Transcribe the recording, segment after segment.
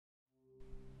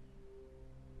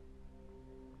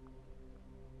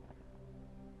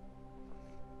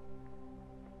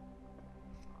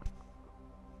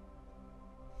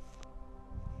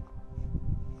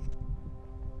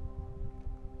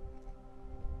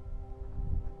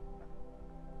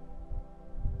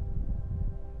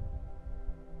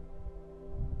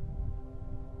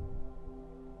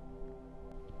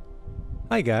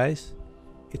Hi guys,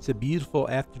 it's a beautiful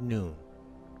afternoon.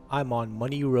 I'm on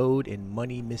Money Road in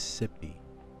Money, Mississippi,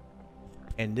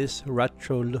 and this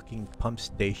retro looking pump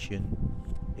station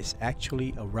is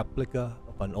actually a replica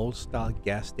of an old style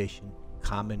gas station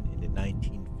common in the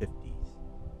 1950s.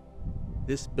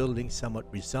 This building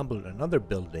somewhat resembled another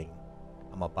building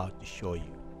I'm about to show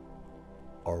you,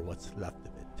 or what's left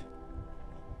of it.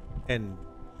 And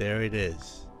there it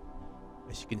is.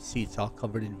 As you can see, it's all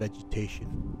covered in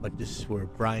vegetation, but this is where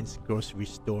Bryant's grocery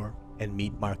store and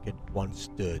meat market once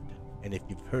stood. And if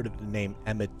you've heard of the name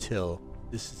Emmett Till,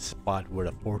 this is the spot where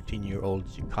the 14-year-old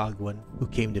Chicagoan who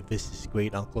came to visit his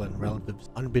great uncle and relatives,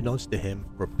 unbeknownst to him,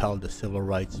 propelled the civil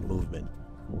rights movement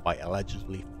by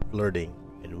allegedly flirting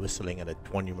and whistling at a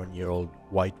 21-year-old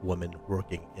white woman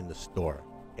working in the store.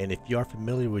 And if you are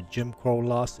familiar with Jim Crow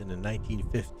laws in the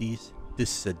 1950s,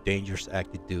 this is a dangerous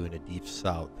act to do in the Deep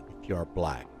South if you are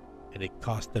black, and it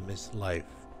cost him his life.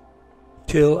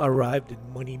 Till arrived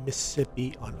in Money,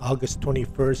 Mississippi on August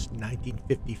 21st,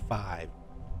 1955.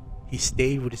 He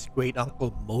stayed with his great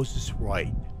uncle Moses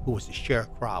Wright, who was a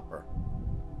sharecropper,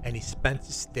 and he spent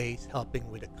his days helping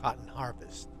with the cotton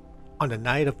harvest. On the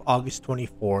night of August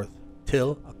 24th,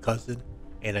 Till, a cousin,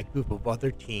 and a group of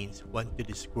other teens went to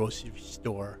this grocery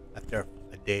store after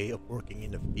a day of working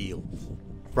in the fields.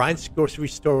 Bryant's grocery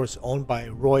store was owned by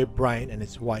Roy Bryant and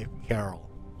his wife Carol,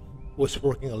 who was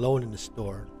working alone in the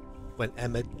store when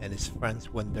Emmett and his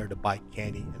friends went there to buy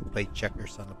candy and play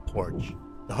checkers on the porch.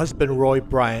 The husband, Roy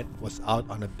Bryant, was out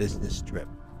on a business trip.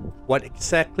 What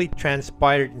exactly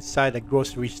transpired inside the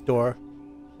grocery store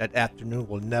that afternoon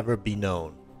will never be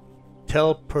known.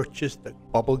 Till purchased the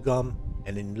bubble gum,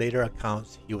 and in later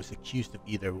accounts he was accused of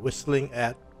either whistling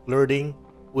at, flirting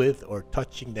with, or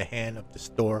touching the hand of the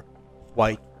store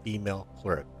white female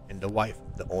clerk and the wife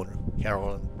of the owner,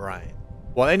 Carolyn Bryant.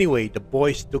 Well, anyway, the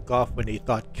boys took off when they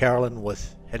thought Carolyn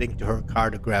was heading to her car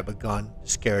to grab a gun to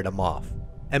scare them off.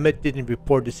 Emmett didn't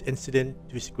report this incident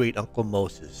to his great uncle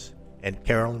Moses, and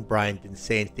Carolyn Bryant didn't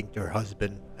say anything to her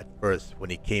husband at first when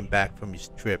he came back from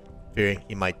his trip, fearing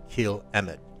he might kill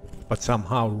Emmett. But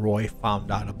somehow Roy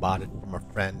found out about it from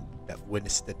a friend that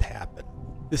witnessed it happen.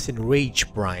 This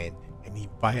enraged Bryant, and he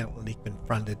violently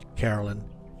confronted Carolyn,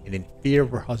 and in fear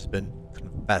of her husband,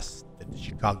 confessed that the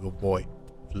Chicago boy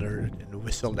flirted and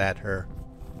whistled at her,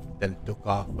 then took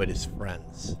off with his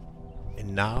friends.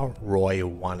 And now Roy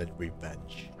wanted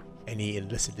revenge, and he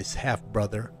enlisted his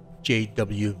half-brother,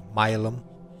 J.W. Milam,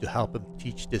 to help him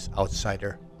teach this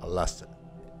outsider a lesson.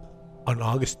 On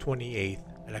August 28th,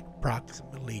 at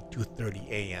approximately 2:30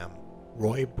 a.m.,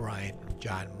 Roy Bryant and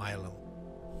John Milam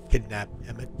kidnapped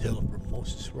Emmett Till from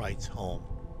Moses Wright's home.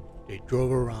 They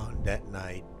drove around that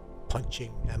night,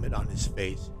 punching Emmett on his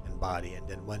face and body, and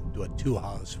then went to a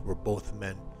tool-house where both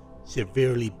men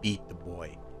severely beat the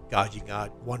boy, gouging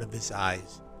out one of his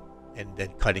eyes and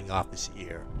then cutting off his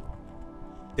ear.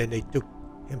 Then they took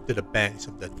him to the banks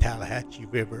of the Tallahatchie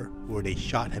River, where they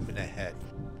shot him in the head.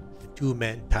 The two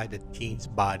men tied the teen's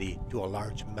body to a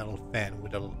large metal fan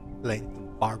with a length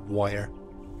of barbed wire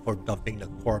for dumping the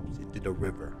corpse into the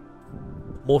river.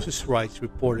 Moses Wright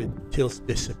reported Till's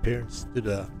disappearance to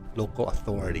the local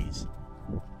authorities,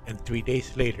 and 3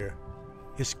 days later,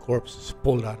 his corpse was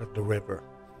pulled out of the river.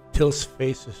 Till's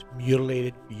face was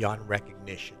mutilated beyond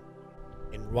recognition,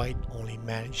 and Wright only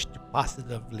managed to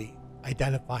positively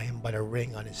identify him by the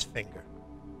ring on his finger,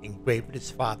 engraved with his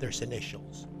father's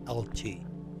initials, LT.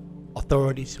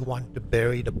 Authorities wanted to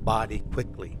bury the body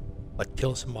quickly, but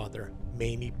Till's mother,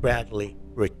 Mamie Bradley,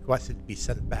 requested to be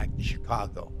sent back to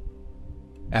Chicago.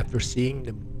 After seeing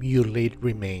the mutilated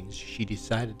remains, she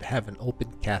decided to have an open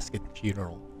casket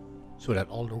funeral so that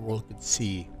all the world could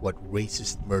see what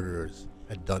racist murderers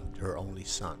had done to her only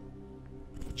son.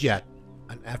 Jet,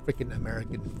 an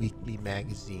African-American weekly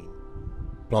magazine,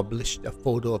 published a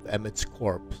photo of Emmett's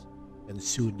corpse, and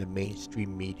soon the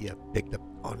mainstream media picked up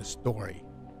on the story.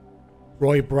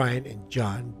 Roy Bryant and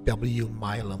John W.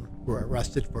 Milam were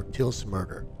arrested for Till's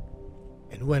murder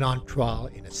and went on trial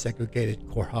in a segregated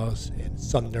courthouse in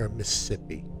Sumner,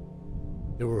 Mississippi.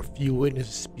 There were few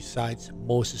witnesses besides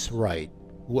Moses Wright,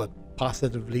 who had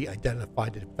positively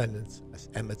identified the defendants as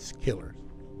Emmett's killers.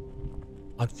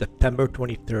 On September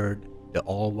 23rd, the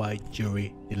all-white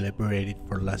jury deliberated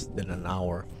for less than an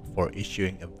hour before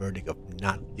issuing a verdict of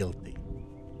not guilty,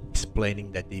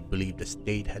 explaining that they believed the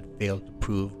state had failed to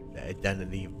prove the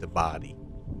identity of the body.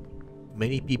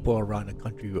 Many people around the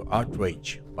country were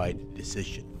outraged by the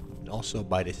decision, and also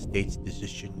by the state's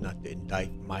decision not to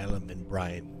indict Milam and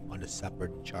Bryant on a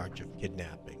separate charge of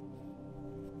kidnapping.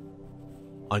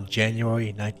 On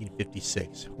January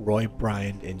 1956, Roy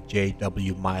Bryant and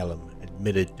J.W. Milam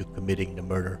admitted to committing the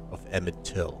murder of Emmett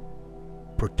Till.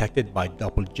 Protected by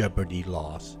double jeopardy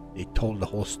laws, they told the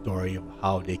whole story of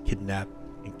how they kidnapped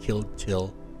and killed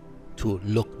Till to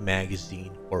Look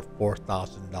magazine for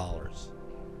 $4,000.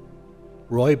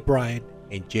 Roy Bryant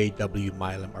and J.W.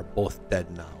 Milam are both dead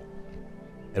now,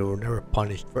 and were never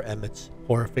punished for Emmett's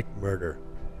horrific murder.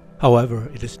 However,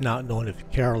 it is not known if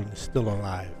Carolyn is still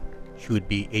alive. She would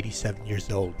be 87 years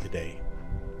old today.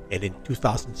 And in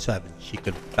 2007, she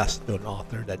confessed to an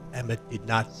author that Emmett did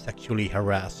not sexually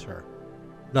harass her.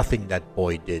 Nothing that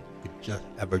boy did could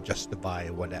ever justify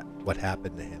what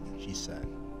happened to him, she said.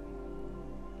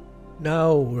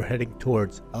 Now we're heading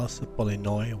towards Alsip,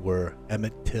 Illinois, where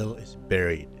Emmett Till is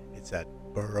buried. It's at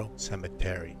Burr Oak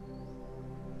Cemetery.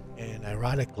 And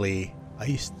ironically, I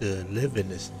used to live in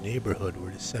this neighborhood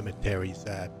where the cemetery is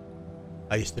at.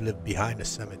 I used to live behind the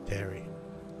cemetery.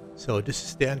 So this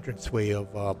is the entranceway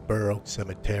of Burr Oak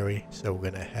Cemetery. So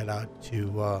we're gonna head out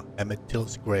to Emmett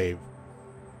Till's grave.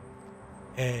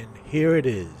 And here it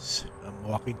is. I'm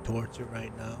walking towards it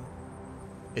right now.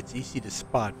 It's easy to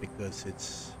spot because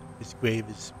his grave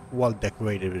is well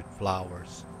decorated with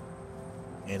flowers.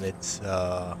 And it's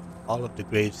all of the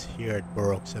graves here at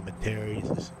Burr Oak Cemetery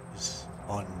is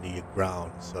on the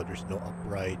ground, so there's no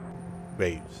upright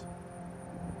graves.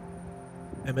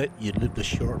 Emmett, you lived a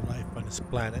short life on this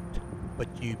planet, but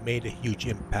you made a huge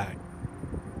impact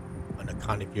on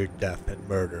account of your death and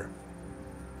murder.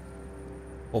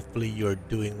 Hopefully you're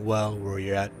doing well where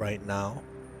you're at right now.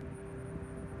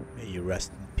 May you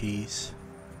rest in peace.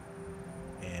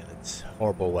 And it's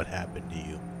horrible what happened to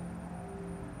you.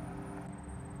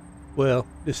 Well,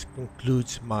 this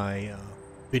concludes my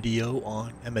video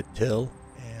on Emmett Till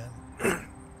and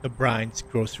the Bryant's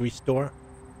grocery store.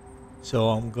 So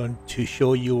I'm going to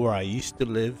show you where I used to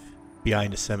live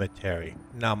behind the cemetery.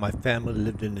 Now, my family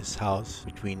lived in this house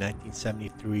between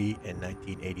 1973 and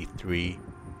 1983,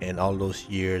 and all those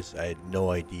years I had no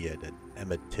idea that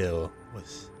Emmett Till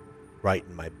was right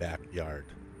in my backyard.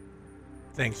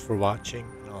 Thanks for watching,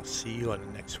 and I'll see you on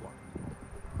the next one.